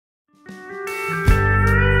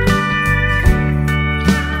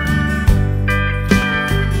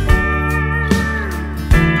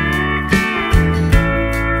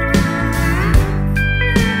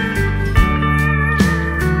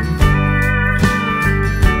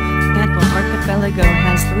archipelago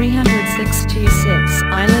has 366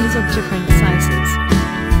 islands of different sizes.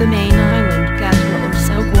 The main island, Katwa, or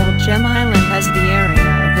so-called Gem Island, has the area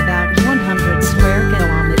of about 100 square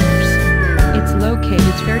kilometers. It's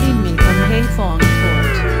located 30 mi from Haiphong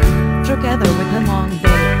Port. Together with Hamong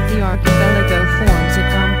Bay, the archipelago forms a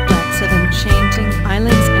complex of enchanting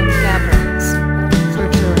islands and caverns for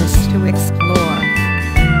tourists to explore.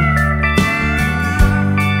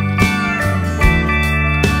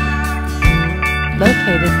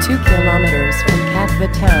 Located 2 kilometers from Katwa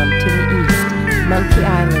town to the east, Monkey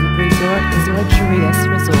Island Resort is a luxurious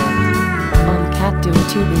resort on Katwa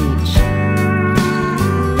Beach.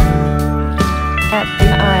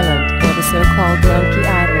 Katwa Island, or the so-called Monkey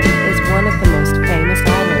Island, is one of the most famous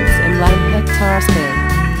islands in Langur Bay.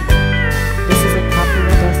 This is a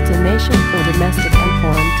popular destination for domestic and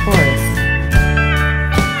foreign tourists.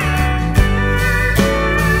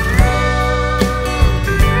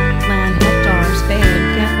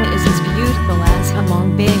 Is as beautiful as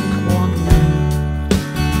Hamong Bay in Kwong Nam.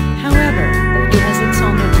 However, it has its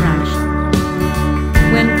own attraction.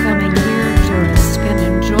 When coming here, tourists can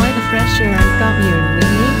enjoy the fresh air and commune with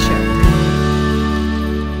nature.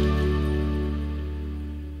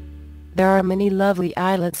 There are many lovely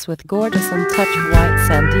islets with gorgeous untouched white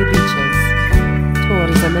sandy beaches.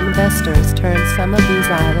 Tourism investors turn some of these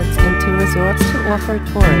islets into resorts to offer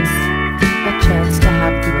tourists a chance to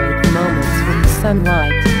have great moments with the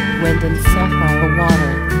sunlight, wind and sapphire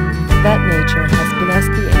water that nature has blessed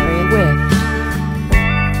the area with.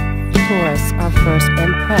 Tourists are first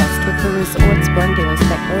impressed with the resort's bungalows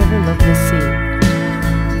that overlook the sea.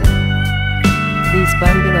 These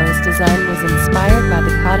bungalows' design was inspired by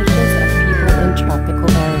the cottages of people in tropical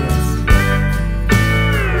areas.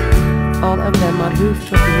 All of them are roofed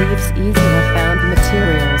with leaves easily found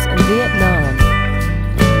materials in Vietnam.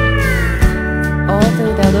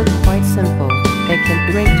 Although they look quite simple, they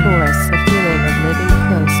can bring tourists a feeling of living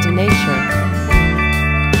close to nature.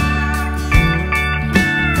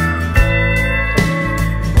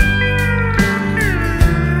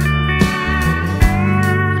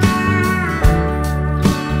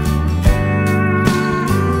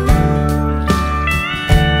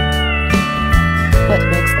 What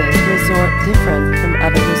makes this resort different from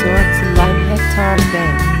other resorts in Langur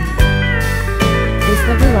Bay is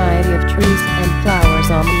the variety of trees and flowers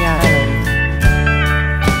on the island.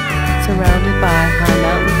 Surrounded by high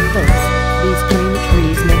mountain cliffs, these green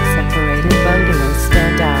trees make separated bungalows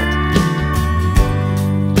stand out.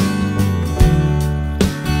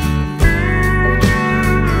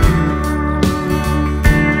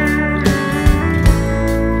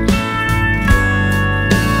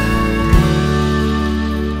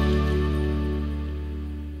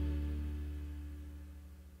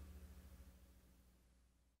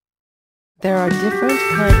 There are different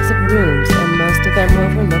kinds of rooms and most of them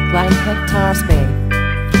overlook Langur Bay.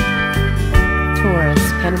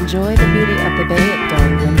 Tourists can enjoy the beauty of the bay at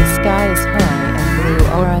dawn when the sky is high and blue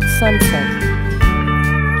or at sunset.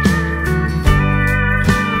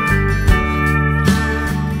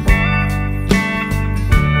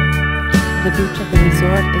 The beach of the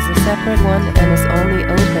resort is a separate one and is only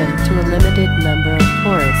open to a limited number of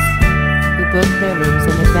tourists who book their rooms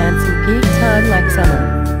in advance in peak time like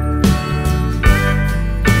summer.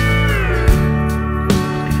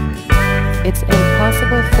 It's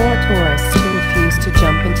impossible for tourists to refuse to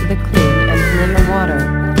jump into the clean and clear water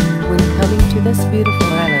when coming to this beautiful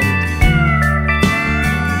island.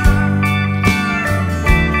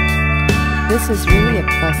 This is really a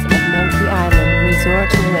plus of Monkey Island Resort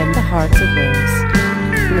to win the hearts of those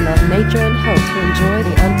who love nature and hope to enjoy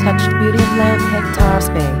the untouched beauty of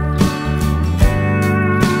Langur Bay.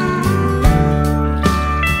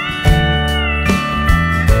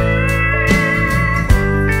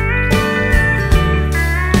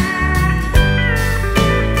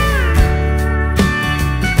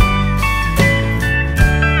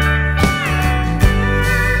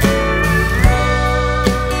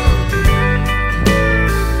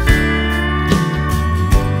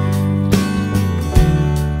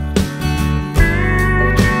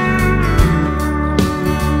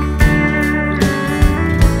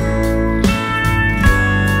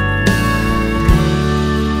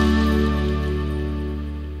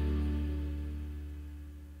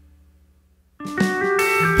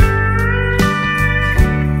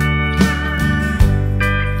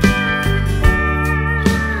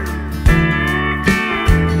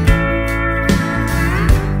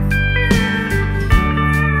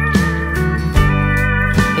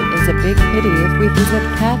 pity if we visit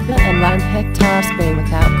Katwa and Langur Bay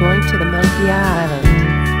without going to the Monkey Island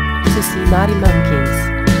to see naughty monkeys.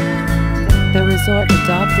 The resort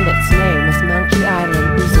adopted its name as Monkey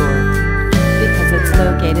Island Resort because it's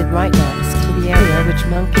located right next to the area which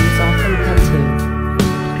monkeys often come to.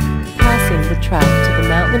 Passing the track to the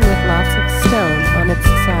mountain with lots of stone on its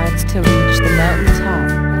sides to reach the mountain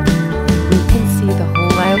top, we can see the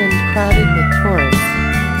whole island crowded with tourists.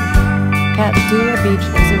 Katdua Beach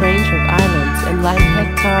is a range of islands in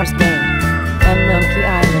Langur Bay, and Monkey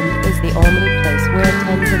Island is the only place where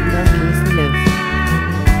tons of monkeys live.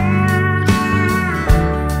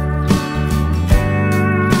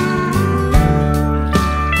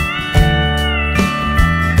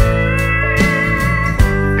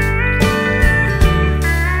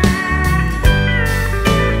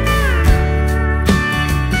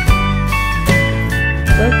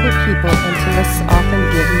 Local people and tourists often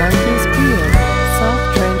give monkeys beer, soft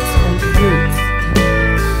drinks, and fruits.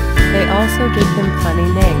 They also give them funny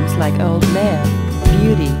names like Old Man,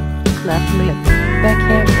 Beauty, Cleft Lip,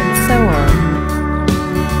 Backhand, and so on.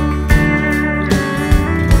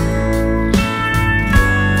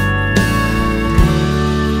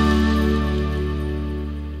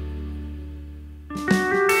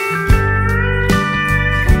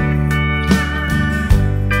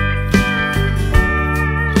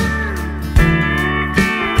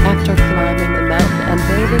 After climbing the mountain and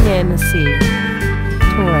bathing in the sea,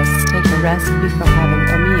 tourists take a rest before having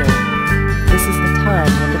a meal. This is the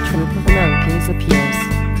time when the troop of monkeys appears.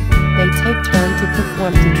 They take turn to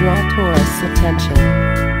perform to draw tourists' attention.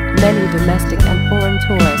 Many domestic and foreign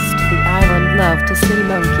tourists to the island love to see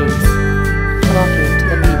monkeys, flocking to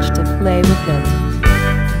the beach to play with them.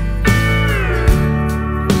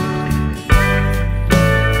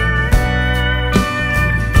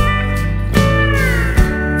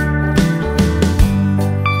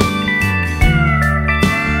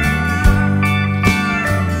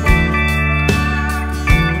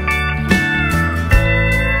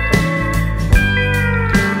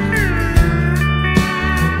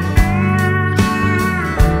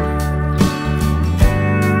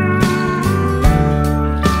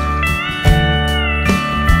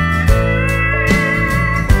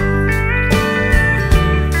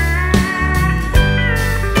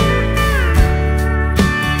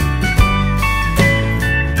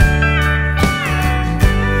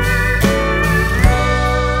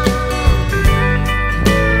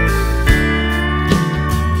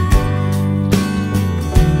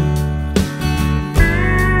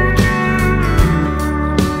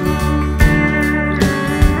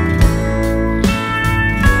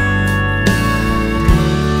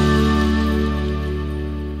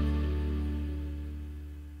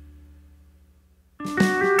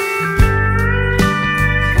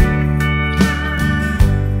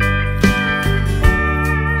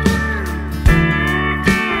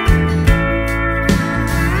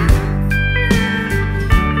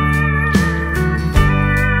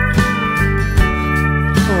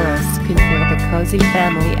 Cozy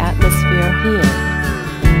family atmosphere here.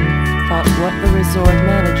 Thought what the resort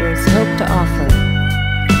managers hope to offer.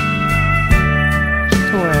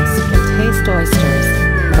 Tourists can taste oysters,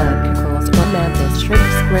 mud pickles, or mantis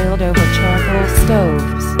shrimps grilled over charcoal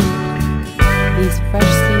stoves. These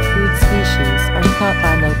fresh seafood species are caught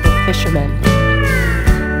by local fishermen.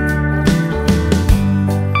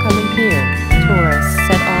 Coming here, tourists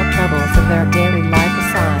set all troubles of their daily life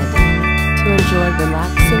aside to enjoy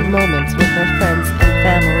relaxing moments with their friends and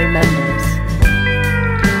family members.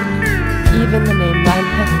 Even the name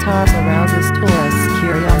Langur arouses tourists'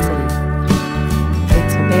 curiosity.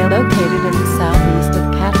 It's a bay located in the southeast of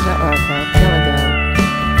Katdua Archipelago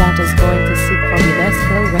that is going to seek for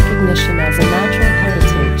UNESCO recognition as a natural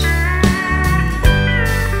heritage.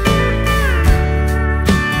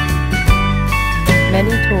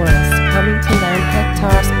 Many tourists coming to Langur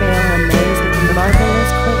Bay are amazed at the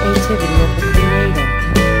marvelous creativity of the creator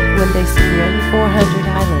when they see nearly 400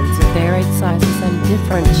 islands of varied sizes and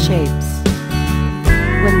different shapes.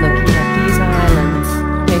 When looking at these islands,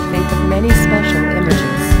 they think of many special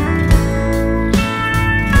images.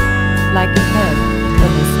 Like a pen, a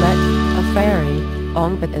islet, a fairy,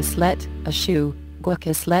 ongbat islet, a shoe, guak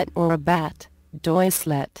islet, or a bat,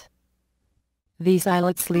 doislet. These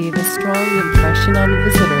islets leave a strong impression on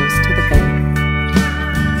visitors to the bay.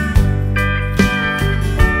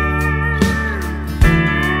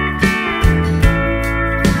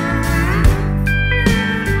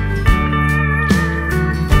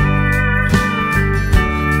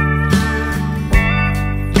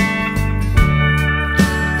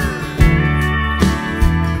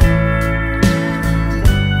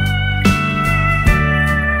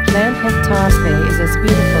 Langur Bay is as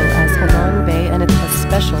beautiful as Langur Bay, and it has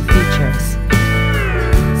special features.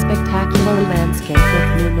 Spectacular landscape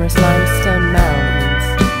with numerous limestone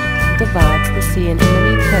see in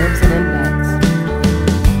many coves and inlets.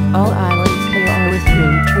 All islands here are with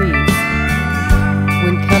green trees.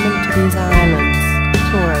 When coming to these islands,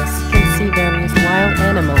 tourists can see various wild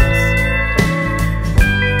animals.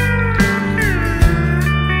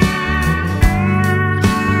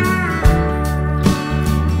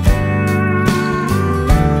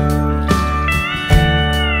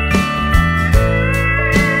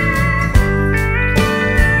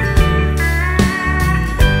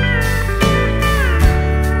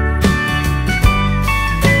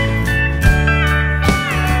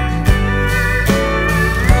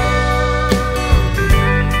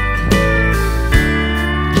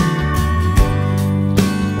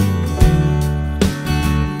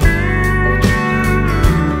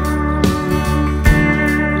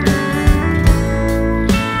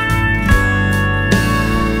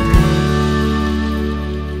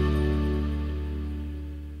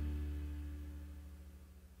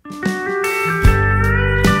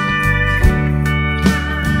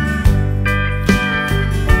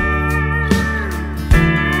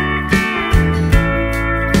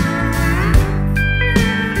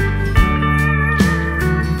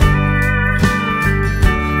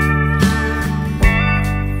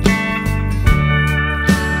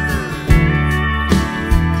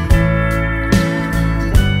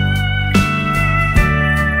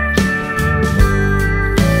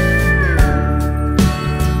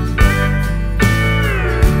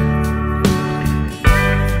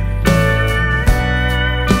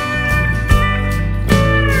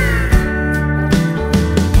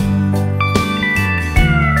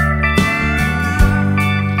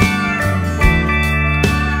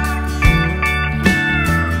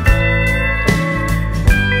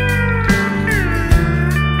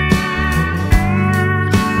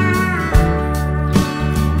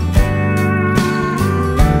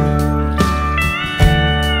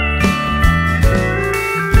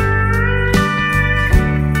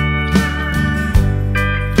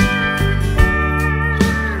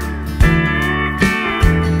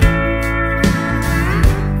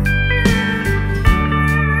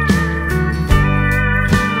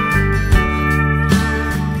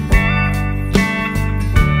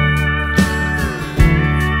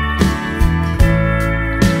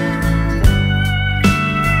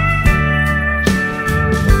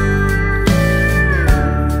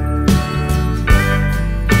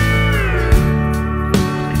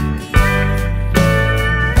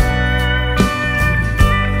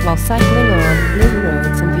 While cycling on blue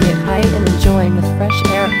roads in Viet Hai and enjoying the fresh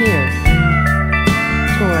air here,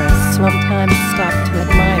 tourists sometimes stop to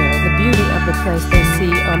admire the beauty of the place they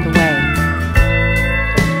see on the way.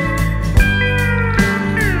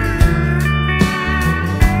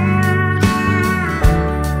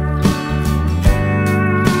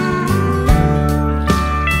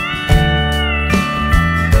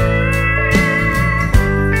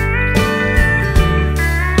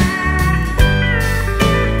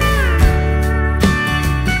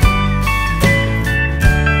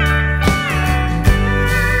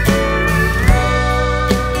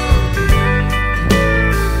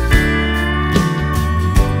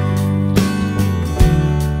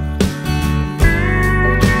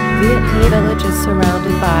 The village is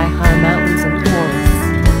surrounded by high mountains and forests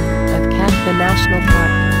of Cat the National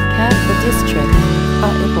Park, Cat the District,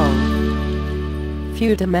 Ipoh.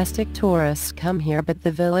 Few domestic tourists come here, but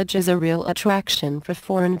the village is a real attraction for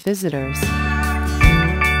foreign visitors.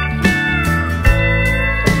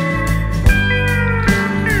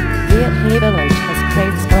 Viet Hai village has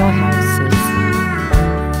great straw houses.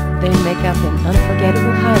 They make up an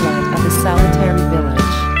unforgettable highlight of the solitary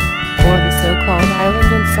village, or the so-called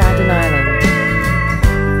island inside an island.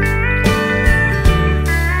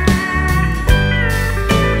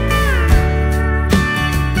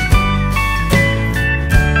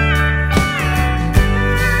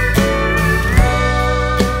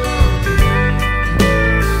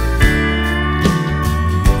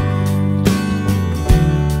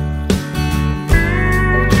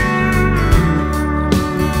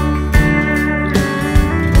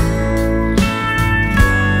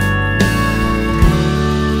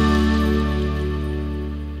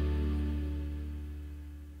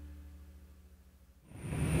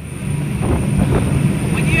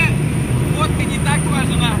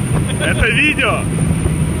 Это видео!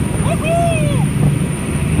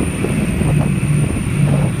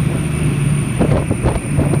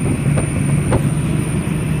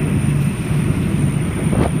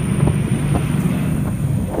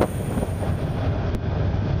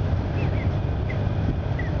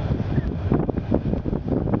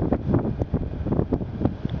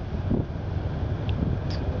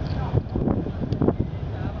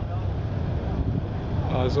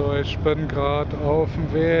 Also ich bin gerade auf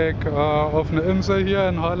dem Weg auf eine Insel hier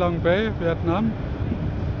in Halong Bay, Vietnam.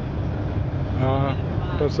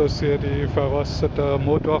 Das ist hier die verrostete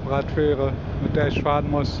Motorradfähre, mit der ich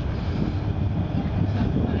fahren muss.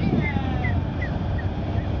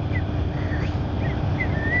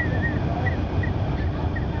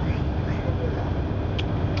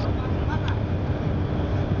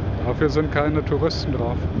 Dafür sind keine Touristen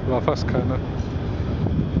drauf, oder fast keine.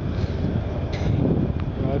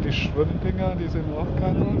 Ja, die Schwimmdinger, die sehen auch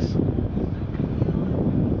geil aus.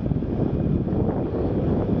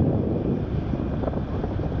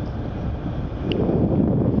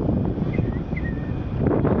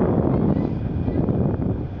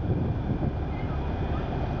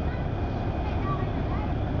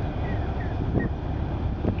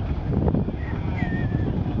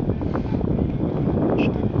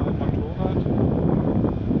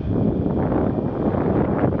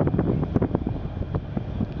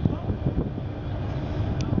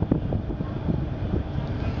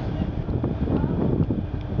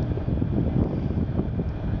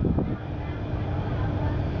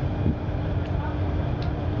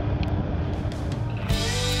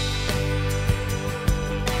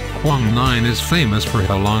 Quang Nine is famous for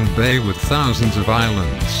Halong Bay with thousands of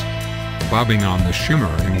islands, bobbing on the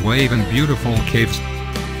shimmering wave and beautiful caves.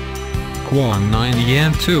 Quang Nine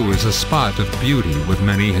Yan too is a spot of beauty with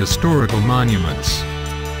many historical monuments.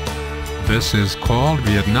 This is called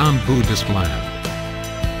Vietnam Buddhist land.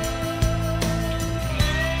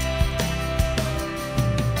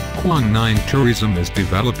 Quang Nine tourism is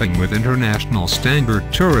developing with international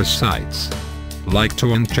standard tourist sites, like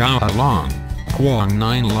Tuan Chau Halong, Quang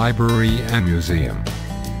Nine Library and Museum,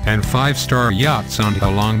 and 5-star yachts on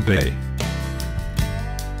Halong Bay.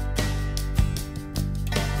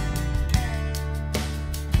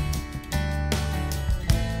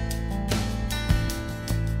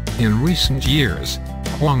 In recent years,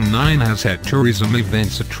 Quang Nine has had tourism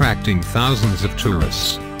events attracting thousands of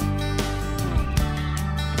tourists.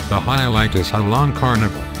 The highlight is Halong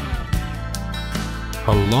Carnival.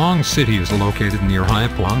 Halong City is located near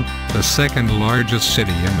Haiphong, the second largest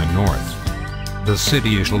city in the north. The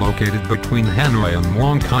city is located between Hanoi and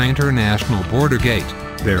Muang Thai International Border Gate,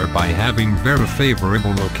 thereby having very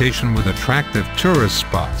favorable location with attractive tourist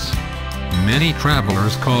spots. Many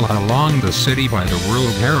travelers call Halong the city by the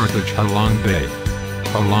World Heritage Halong Bay.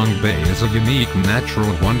 Halong Bay is a unique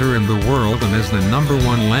natural wonder in the world and is the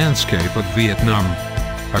 #1 landscape of Vietnam.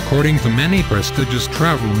 According to many prestigious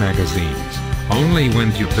travel magazines, only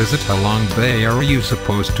when you visit Halong Bay are you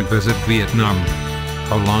supposed to visit Vietnam.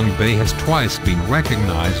 Halong Bay has twice been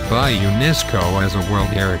recognized by UNESCO as a World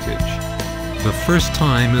Heritage. The first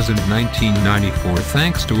time is in 1994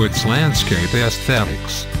 thanks to its landscape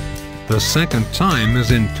aesthetics. The second time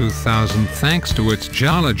is in 2000 thanks to its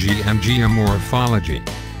geology and geomorphology.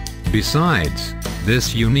 Besides,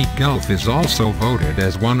 this unique gulf is also voted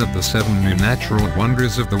as one of the 7 new natural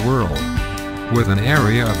wonders of the world. With an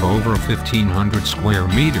area of over 1,500 square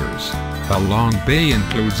meters, Halong Bay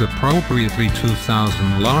includes appropriately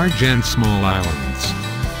 2,000 large and small islands.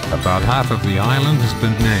 About half of the island has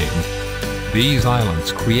been named. These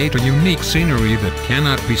islands create a unique scenery that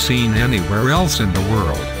cannot be seen anywhere else in the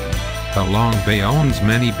world. Halong Bay owns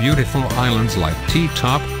many beautiful islands like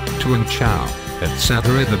T-Top, Tuan Chau,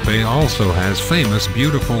 etc. The bay also has famous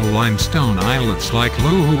beautiful limestone islets like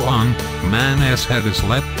Lu Huang, Man Es Het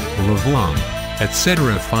Islet, La Vuong,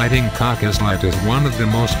 etc. Fighting Cock Islet is one of the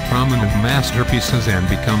most prominent masterpieces and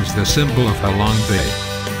becomes the symbol of Halong Bay.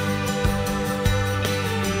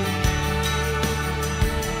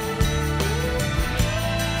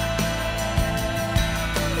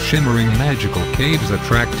 Shimmering magical caves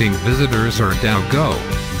attracting visitors are Dao Go,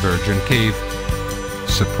 Virgin Cave,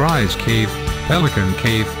 Surprise Cave, Pelican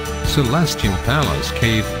Cave, Celestial Palace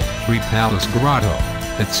Cave, Three Palace Grotto,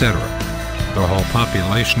 etc. The whole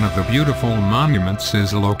population of the beautiful monuments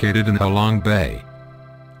is located in Halong Bay.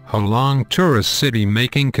 Halong Tourist City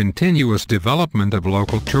making continuous development of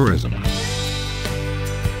local tourism.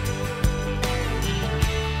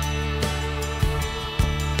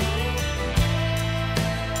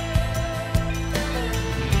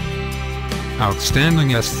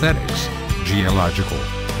 Outstanding aesthetics, geological,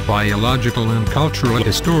 biological and cultural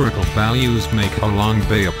historical values make Halong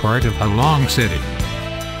Bay a part of Halong City,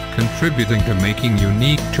 contributing to making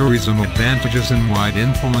unique tourism advantages and wide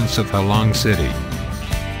influence of Halong City.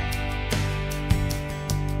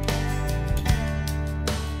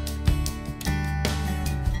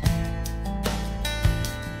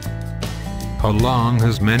 Halong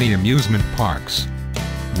has many amusement parks,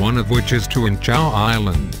 one of which is Tuan Chau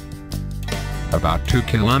Island. About 2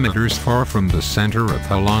 kilometers far from the center of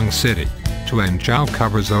Halong City, Tuan Chau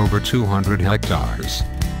covers over 200 hectares.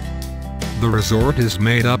 The resort is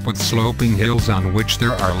made up with sloping hills on which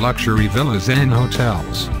there are luxury villas and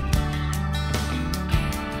hotels.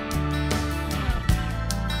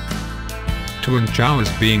 Tuan Chau is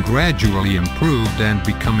being gradually improved and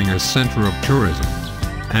becoming a center of tourism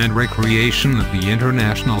and recreation of the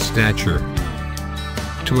international stature.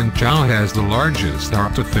 Tuan Chau has the largest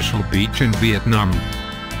artificial beach in Vietnam.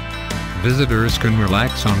 Visitors can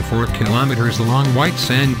relax on 4 kilometers long white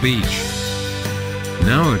sand beach.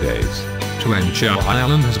 Nowadays, Tuan Chau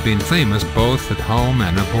Island has been famous both at home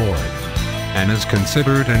and abroad, and is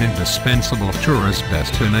considered an indispensable tourist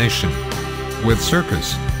destination. With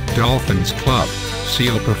circus, dolphins club,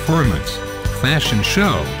 seal performance, fashion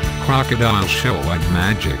show, crocodile show and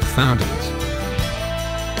magic fountains.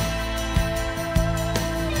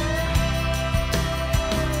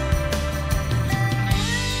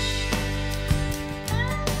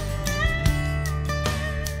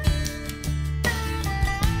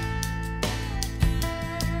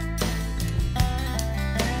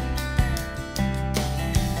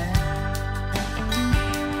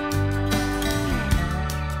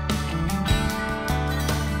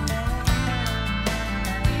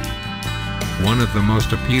 One of the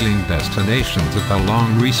most appealing destinations of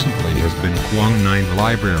Halong recently has been Quang Ninh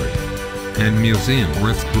Library and Museum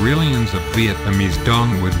worth trillions of Vietnamese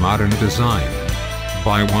dong with modern design,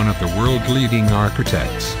 by one of the world-leading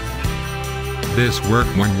architects. This work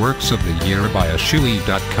won Works of the Year by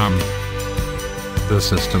Ashui.com. The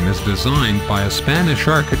system is designed by a Spanish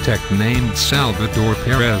architect named Salvador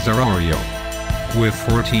Perez Arroyo, with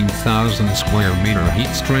 14,000 square meter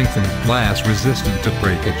heat-strengthened glass resistant to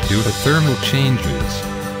breakage due to thermal changes.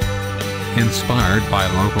 Inspired by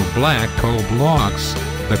local black coal blocks,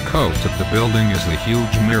 the coat of the building is a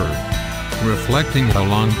huge mirror, reflecting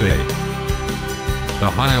Halong Bay.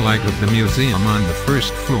 The highlight of the museum on the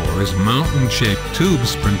first floor is mountain-shaped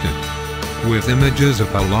tubes printed, with images of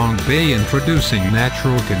Halong Bay introducing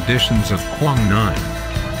natural conditions of Quang Ninh,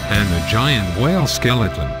 and a giant whale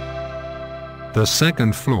skeleton. The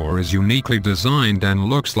second floor is uniquely designed and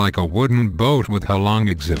looks like a wooden boat with Halong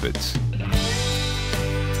exhibits.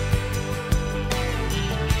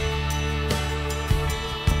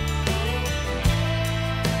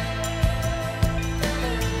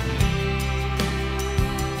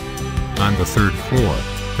 On the third floor,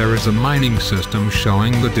 there is a mining system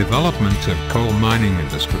showing the development of coal mining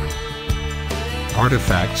industry.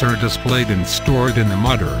 Artifacts are displayed and stored in the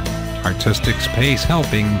mudder, artistic space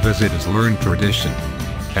helping visitors learn tradition,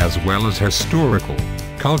 as well as historical,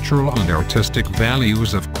 cultural and artistic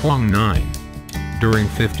values of Quang Ninh. During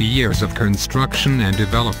 50 years of construction and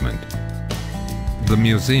development, the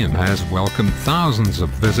museum has welcomed thousands of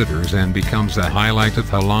visitors and becomes a highlight of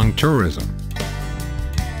Halong tourism.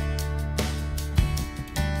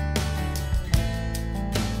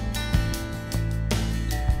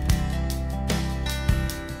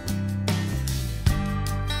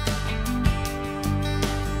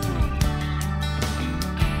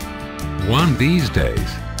 One these days,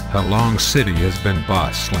 Halong City has been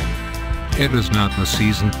bustling. It is not the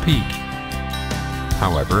season peak.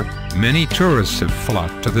 However, many tourists have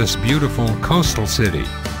flocked to this beautiful coastal city.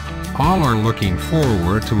 All are looking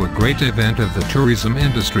forward to a great event of the tourism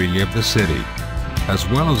industry of the city, as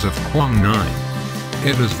well as of Quang Ninh.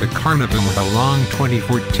 It is the Carnival Halong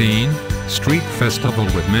 2014 street festival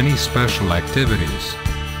with many special activities,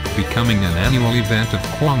 becoming an annual event of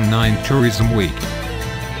Quang Ninh Tourism Week.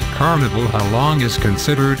 Carnival Halong is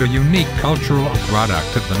considered a unique cultural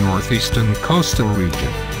product of the northeastern coastal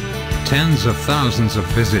region. Tens of thousands of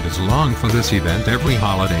visitors long for this event every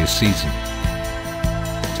holiday season.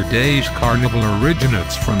 Today's carnival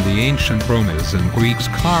originates from the ancient Romans and Greeks'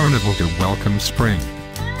 carnival to welcome spring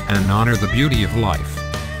and honor the beauty of life.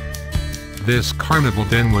 This carnival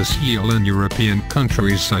then was held in European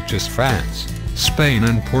countries such as France, Spain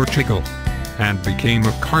and Portugal, and became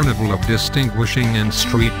a carnival of distinguishing and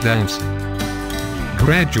street dance.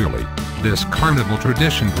 Gradually, this carnival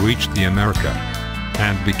tradition reached the America,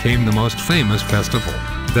 and became the most famous festival,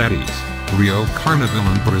 that is, Rio Carnival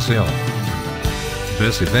in Brazil.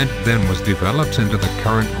 This event then was developed into the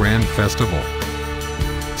current Grand Festival.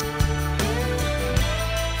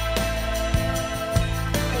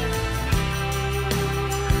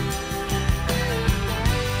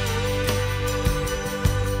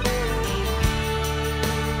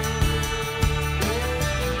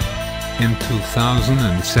 In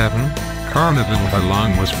 2007, Carnival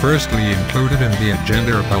Halong was firstly included in the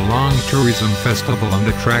agenda of Halong Tourism Festival and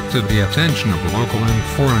attracted the attention of local and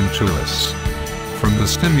foreign tourists. from the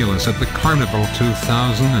stimulus of the Carnival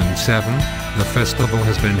 2007, the festival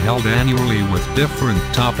has been held annually with different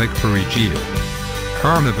topic for each year.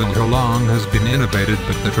 Carnival Halong has been innovated,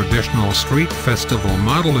 but the traditional street festival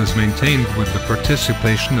model is maintained with the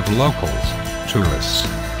participation of locals, tourists.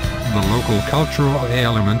 The local cultural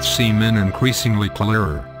elements seem increasingly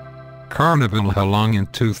clearer. Carnival Halong in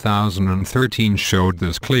 2013 showed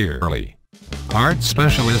this clearly. Art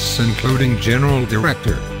specialists including general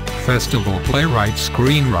director, festival playwrights,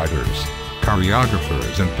 screenwriters,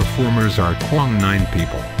 choreographers and performers are Quang Nine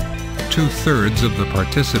people. 2/3 of the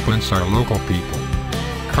participants are local people.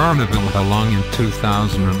 Carnival Halong in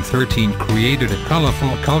 2013 created a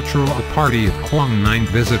colorful cultural party of Quang Nine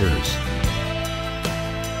visitors.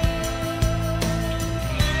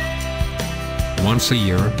 Once a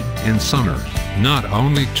year, in summer, not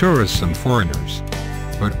only tourists and foreigners,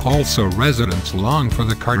 but also residents long for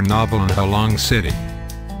the Carnival in Halong City,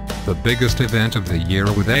 the biggest event of the year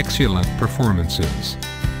with excellent performances.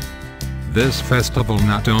 This festival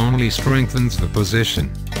not only strengthens the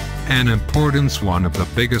position and importance one of the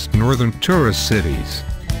biggest northern tourist cities,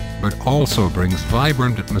 but also brings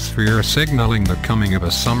vibrant atmosphere signaling the coming of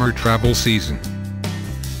a summer travel season.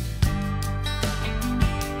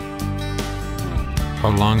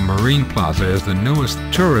 Halong Marine Plaza is the newest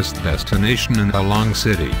tourist destination in Halong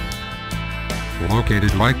City,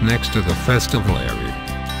 located right next to the festival area.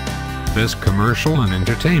 This commercial and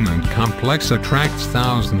entertainment complex attracts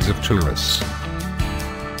thousands of tourists.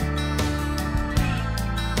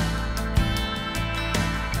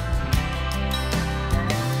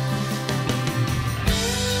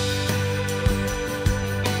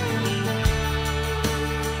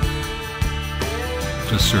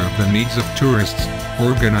 To serve the needs of tourists,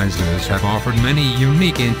 organizers have offered many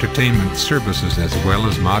unique entertainment services as well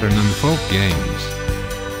as modern and folk games.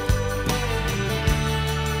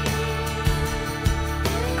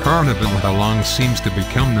 Carnival Halong seems to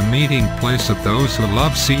become the meeting place of those who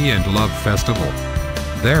love sea and love festival.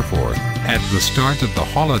 Therefore, at the start of the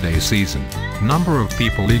holiday season, a number of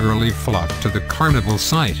people eagerly flock to the carnival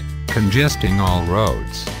site, congesting all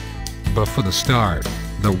roads. But for the start,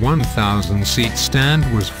 the 1,000-seat stand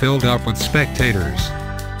was filled up with spectators.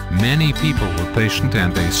 Many people were patient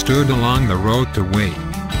and they stood along the road to wait.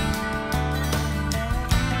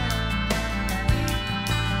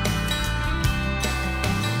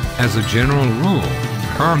 As a general rule,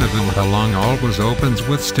 Carnival Halong always opens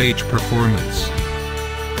with stage performance.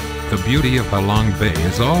 The beauty of Halong Bay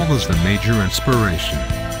is always the major inspiration.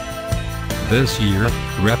 This year,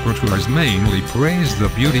 repertoires mainly praised the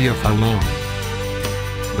beauty of Halong.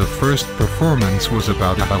 The first performance was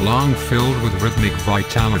about a Halong filled with rhythmic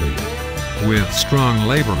vitality, with strong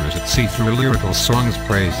laborers at sea through lyrical songs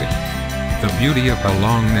praising the beauty of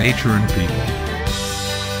Halong nature and people.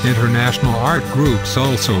 International art groups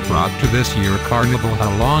also brought to this year Carnival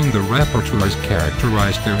Halong. The repertoires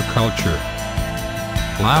characterized their culture.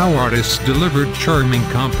 Lao artists delivered charming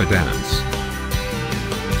compa dance.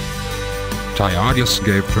 Thai artists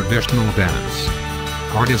gave traditional dance.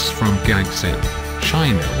 Artists from Gangsan,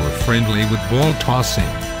 China were friendly with ball tossing.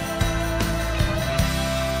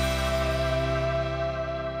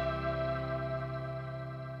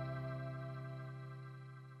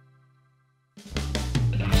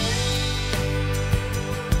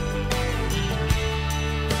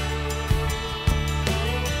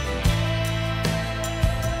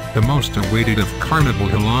 The most awaited of Carnival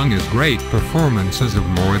Halong is great performances of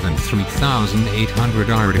more than 3,800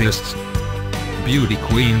 artists, beauty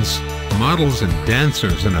queens, models and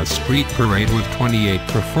dancers in a street parade with 28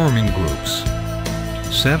 performing groups,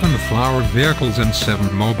 7 flower vehicles and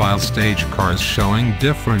 7 mobile stage cars showing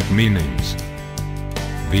different meanings.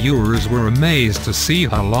 Viewers were amazed to see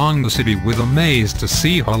Halong, the city with amazed to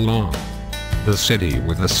see Halong, the city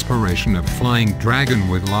with aspiration of flying dragon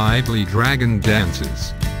with lively dragon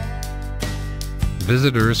dances.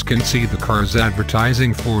 Visitors can see the cars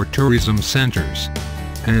advertising for tourism centers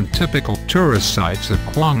and typical tourist sites of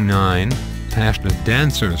Quang Nine, passionate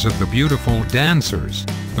dancers of the beautiful dancers,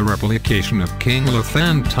 the replication of King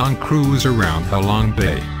Lathan Tong cruise around Halong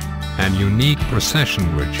Bay, and unique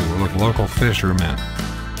procession ritual of local fishermen.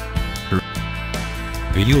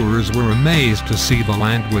 Viewers were amazed to see the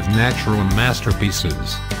land with natural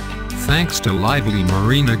masterpieces, thanks to lively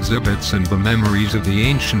marine exhibits and the memories of the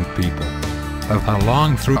ancient people of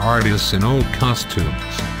Halong through artists in old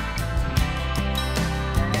costumes.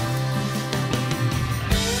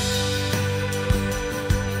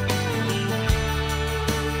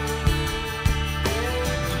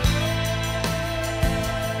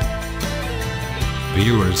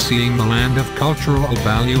 Viewers seeing the land of cultural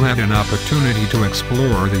value had an opportunity to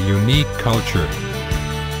explore the unique culture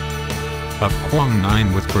of Quang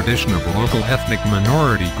Nine with tradition of local ethnic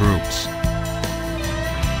minority groups.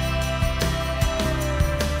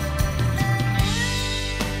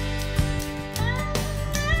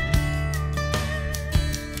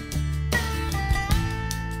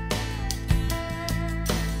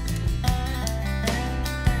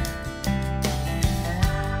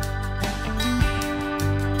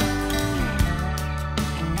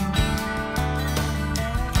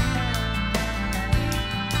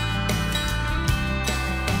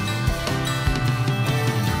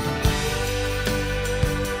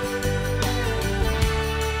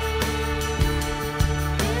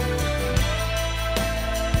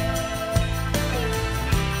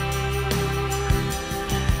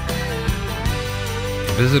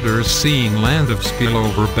 Visitors seeing land of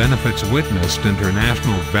spillover benefits witnessed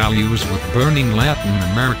international values with burning Latin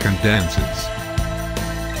American dances.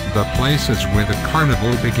 The places where the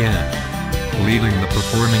carnival began. Leading the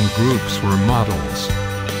performing groups were models.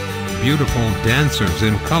 Beautiful dancers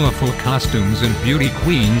in colorful costumes and beauty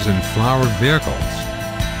queens in flower vehicles.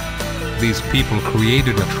 These people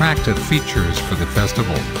created attractive features for the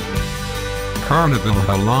festival.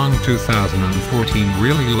 Carnival along 2014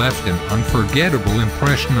 really left an unforgettable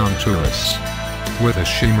impression on tourists. With a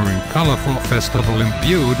shimmering colorful festival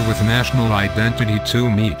imbued with national identity to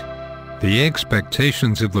meet the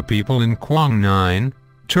expectations of the people in Quang Nine,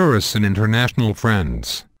 tourists and international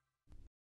friends.